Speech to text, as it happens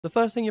The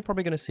first thing you're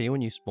probably going to see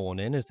when you spawn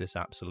in is this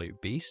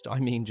absolute beast. I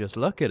mean, just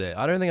look at it.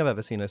 I don't think I've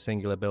ever seen a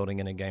singular building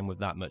in a game with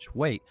that much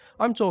weight.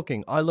 I'm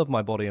talking, I love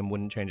my body and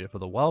wouldn't change it for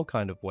the world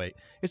kind of weight.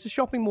 It's a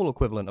shopping mall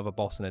equivalent of a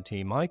boss in a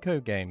Team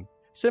Ico game.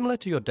 Similar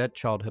to your dead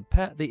childhood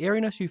pet, the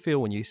eeriness you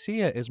feel when you see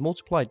it is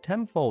multiplied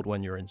tenfold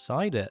when you're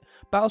inside it.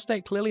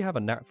 Battlestate clearly have a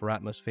knack for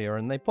atmosphere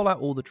and they pull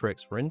out all the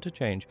tricks for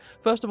Interchange.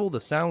 First of all,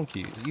 the sound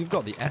cues. You've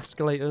got the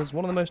escalators,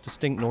 one of the most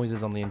distinct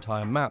noises on the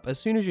entire map. As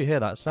soon as you hear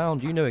that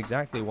sound, you know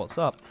exactly what's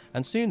up,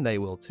 and soon they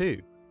will too.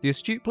 The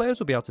astute players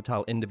will be able to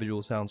tell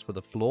individual sounds for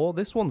the floor.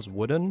 This one's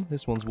wooden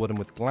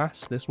with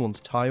glass, this one's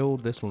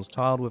tiled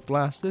with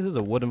glass, this is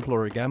a wooden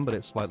floor again but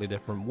it's slightly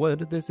different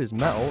wood, this is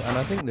metal, and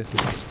I think this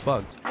is just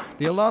bugged.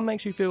 The alarm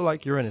makes you feel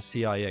like you're in a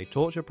CIA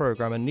torture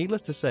program, and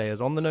needless to say,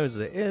 as on the nose as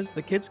it is,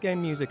 the kids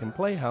game music and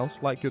playhouse,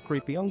 like your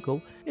creepy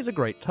uncle, is a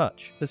great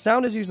touch. The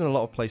sound is used in a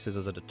lot of places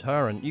as a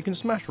deterrent. You can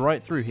smash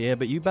right through here,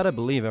 but you better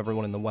believe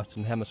everyone in the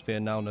Western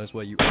Hemisphere now knows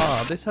where you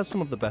are. This has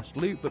some of the best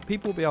loot, but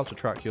people will be able to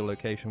track your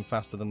location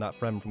faster than that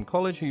friend from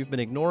college who you've been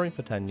ignoring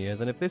for 10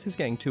 years, and if this is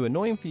getting too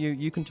annoying for you,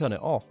 you can turn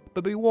it off.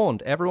 But be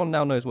warned, everyone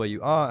now knows where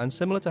you are, and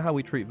similar to how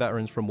we treat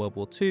veterans from World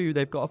War II,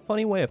 they've got a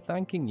funny way of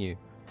thanking you.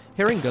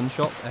 Hearing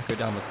gunshots echo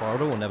down the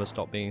corridor will never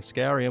stop being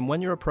scary, and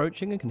when you're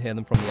approaching and can hear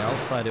them from the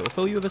outside, it will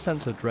fill you with a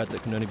sense of dread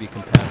that can only be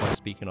compared by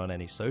speaking on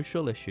any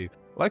social issue.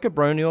 Like a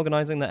brony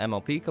organising the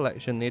MLP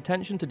collection, the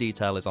attention to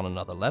detail is on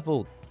another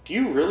level. Do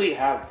you really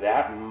have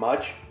that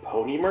much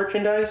pony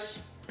merchandise?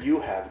 You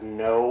have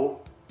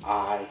no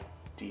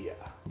idea.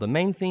 The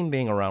main theme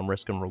being around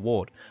risk and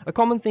reward. A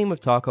common theme with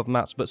Tarkov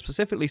maps, but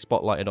specifically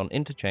spotlighted on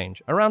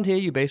Interchange. Around here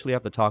you basically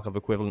have the Tarkov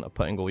equivalent of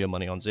putting all your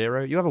money on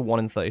zero. You have a 1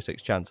 in 36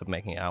 chance of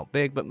making it out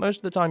big, but most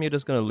of the time you're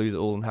just going to lose it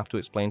all and have to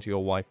explain to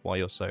your wife why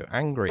you're so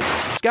angry.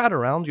 Scattered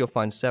around you'll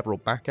find several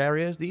back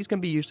areas. These can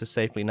be used to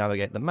safely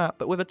navigate the map,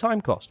 but with a time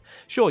cost.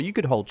 Sure, you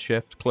could hold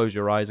shift, close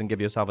your eyes and give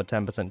yourself a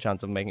 10%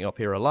 chance of making it up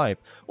here alive,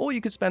 or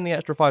you could spend the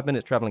extra 5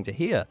 minutes travelling to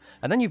here,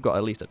 and then you've got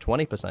at least a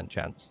 20%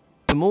 chance.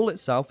 The mall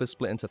itself is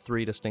split into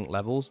 3 distinct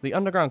levels. The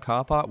underground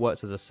car park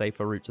works as a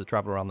safer route to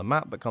travel around the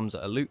map but comes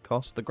at a loot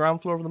cost. The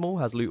ground floor of the mall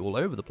has loot all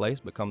over the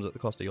place but comes at the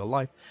cost of your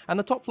life. And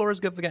the top floor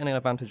is good for getting an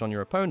advantage on your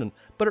opponent,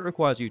 but it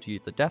requires you to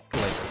use the death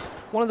collators.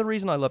 One of the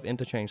reasons I love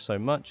Interchange so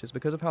much is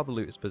because of how the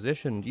loot is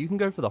positioned. You can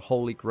go for the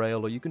holy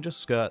grail or you can just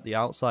skirt the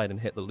outside and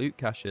hit the loot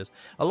caches.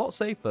 A lot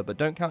safer, but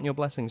don't count your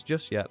blessings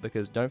just yet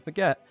because don't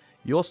forget,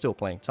 you're still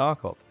playing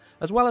Tarkov.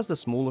 As well as the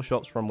smaller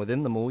shops from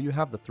within the mall, you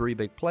have the 3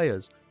 big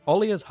players.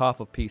 Ollie is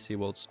half of PC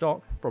World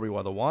stock, probably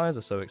why the wires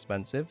are so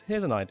expensive.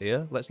 Here's an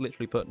idea, let's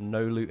literally put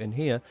no loot in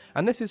here,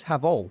 and this is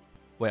Havol.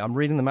 Wait, I'm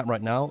reading the map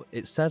right now,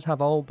 it says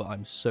Havol, but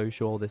I'm so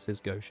sure this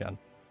is Goshan.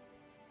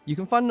 You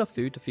can find enough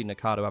food to feed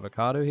Nakado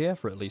Avocado here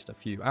for at least a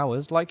few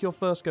hours. Like your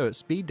first go at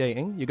speed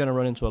dating, you're going to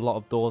run into a lot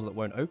of doors that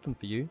won't open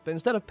for you, but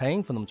instead of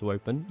paying for them to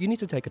open, you need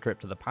to take a trip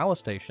to the power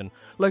station.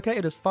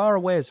 Located as far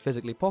away as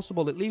physically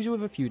possible, it leaves you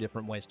with a few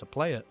different ways to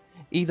play it.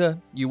 Either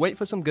you wait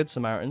for some good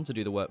Samaritan to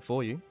do the work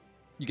for you,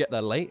 you get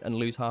there late and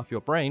lose half your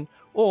brain,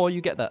 or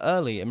you get there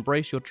early,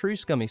 embrace your true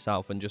scummy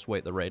self and just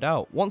wait the raid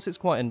out. Once it's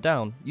quietened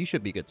down, you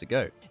should be good to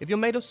go. If you're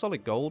made of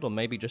solid gold or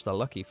maybe just a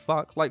lucky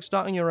fuck, like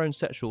starting your own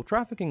sexual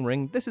trafficking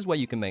ring, this is where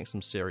you can make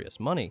some serious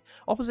money.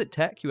 Opposite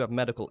tech, you have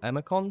medical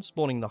Emicon,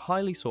 spawning the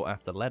highly sought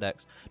after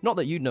Ledex. Not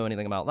that you'd know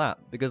anything about that,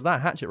 because that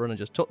hatchet runner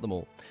just took them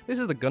all. This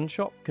is the gun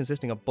shop,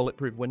 consisting of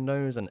bulletproof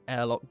windows and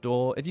airlock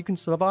door. If you can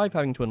survive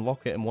having to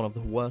unlock it in one of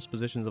the worst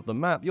positions of the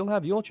map, you'll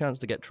have your chance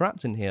to get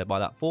trapped in here by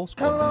that force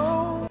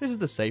squad. This is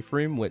the safe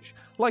room, which,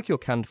 like your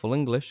canned full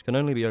English, can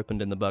only be opened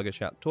in the Burger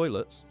Shack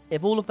toilets.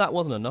 If all of that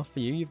wasn't enough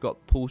for you, you've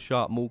got Pool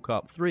Sharp Mall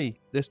Carp 3.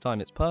 This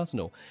time it's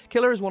personal.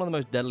 Killer is one of the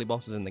most deadly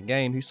bosses in the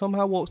game who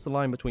somehow walks the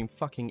line between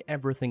fucking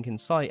everything in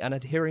sight and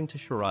adhering to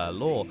Sharia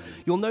law.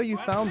 You'll know you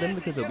found him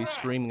because he'll be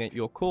screaming at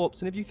your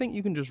corpse, and if you think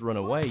you can just run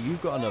away,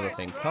 you've got another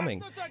thing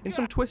coming. In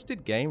some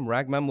twisted game,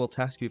 Ragman will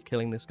task you with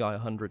killing this guy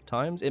 100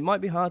 times. It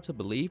might be hard to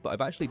believe, but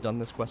I've actually done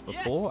this quest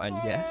before, and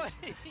yes,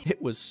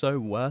 it was so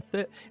worth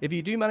it. If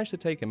you do manage to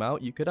take him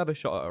out, you could have a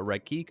shot at a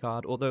red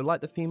keycard, although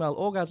like the female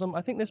orgasm,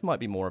 I think this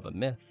might be more of a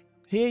myth.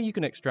 Here you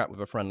can extract with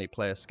a friendly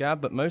player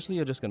scab, but mostly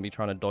you're just going to be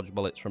trying to dodge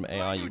bullets from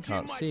AI you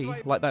can't see.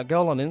 Like that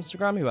girl on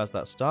Instagram who has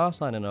that star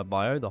sign in her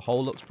bio, the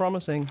whole looks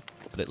promising,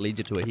 but it leads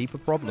you to a heap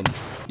of problems.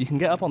 You can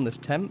get up on this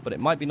tent, but it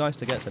might be nice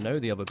to get to know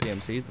the other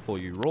PMCs before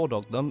you raw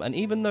dog them, and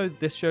even though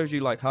this shows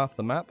you like half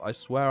the map, I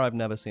swear I've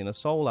never seen a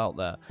soul out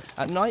there.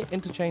 At night,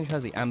 Interchange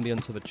has the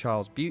ambience of a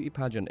child's beauty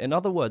pageant. In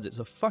other words, it's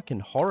a fucking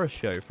horror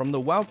show, from the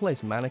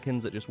well-placed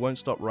mannequins that just won't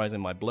stop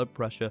rising my blood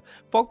pressure,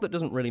 fog that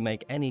doesn't really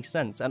make any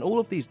sense, and all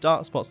of these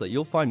dark spots that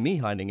you'll find me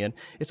hiding in.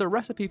 It's a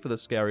recipe for the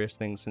scariest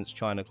thing since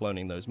China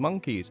cloning those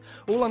monkeys.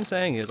 All I'm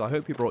saying is I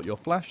hope you brought your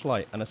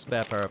flashlight and a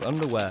spare pair of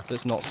underwear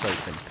that's not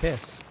soaked in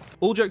piss.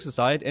 All jokes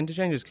aside,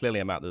 Interchange is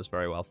clearly a map that's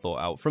very well thought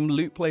out. From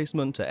loot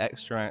placement to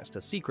extracts to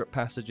secret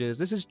passages,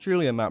 this is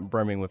truly a map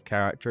brimming with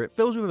character. It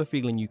fills you with a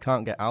feeling you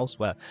can't get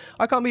elsewhere.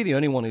 I can't be the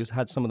only one who's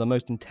had some of the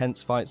most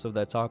intense fights of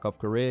their Tarkov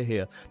career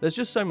here. There's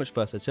just so much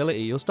versatility.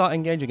 You'll start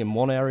engaging in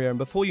one area and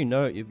before you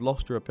know it, you've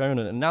lost your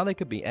opponent and now they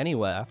could be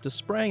anywhere. After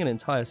spraying an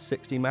entire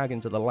 60 mag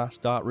into the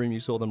last dark room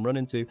you saw them run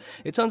into,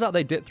 it turns out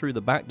they dipped through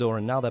the back door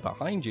and now they're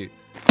behind you.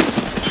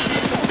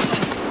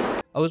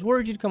 I was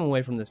worried you'd come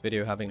away from this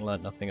video having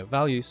learned nothing of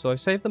value, so I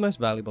saved the most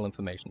valuable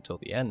information till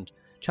the end.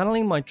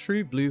 Channeling my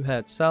true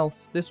blue-haired self,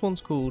 this one's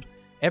called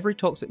Every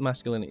Toxic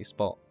Masculinity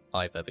Spot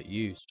I've Ever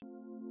Used.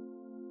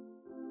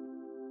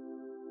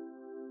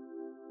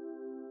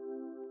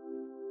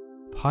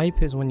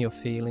 Pipe is when you're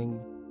feeling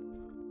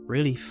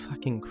really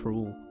fucking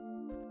cruel.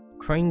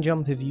 Crane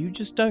jump if you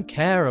just don't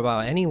care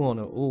about anyone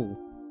at all.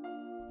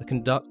 The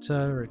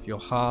conductor if your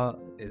heart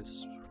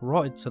is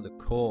rotted to the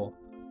core.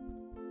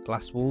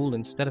 Glass wall,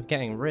 instead of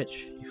getting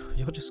rich,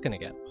 you're just gonna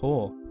get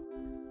poor.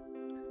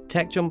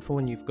 Tech jump for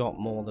when you've got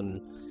more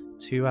than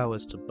 2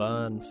 hours to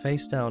burn.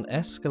 Face down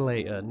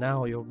escalator,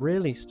 now you're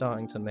really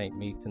starting to make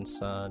me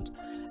concerned.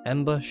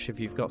 Ambush if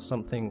you've got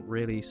something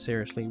really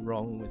seriously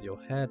wrong with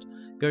your head.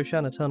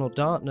 Goshan Eternal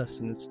Darkness,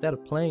 and instead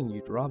of playing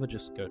you'd rather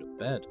just go to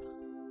bed.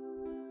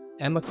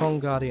 Emacon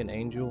Guardian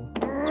Angel,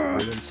 to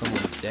ruin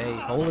someone's day.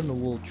 Hole in the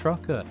wall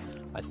trucker,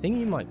 I think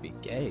you might be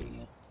gay.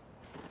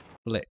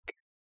 Blick.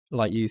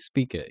 Like you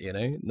speak it, you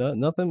know?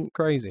 Nothing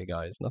crazy,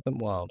 guys. Nothing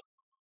wild.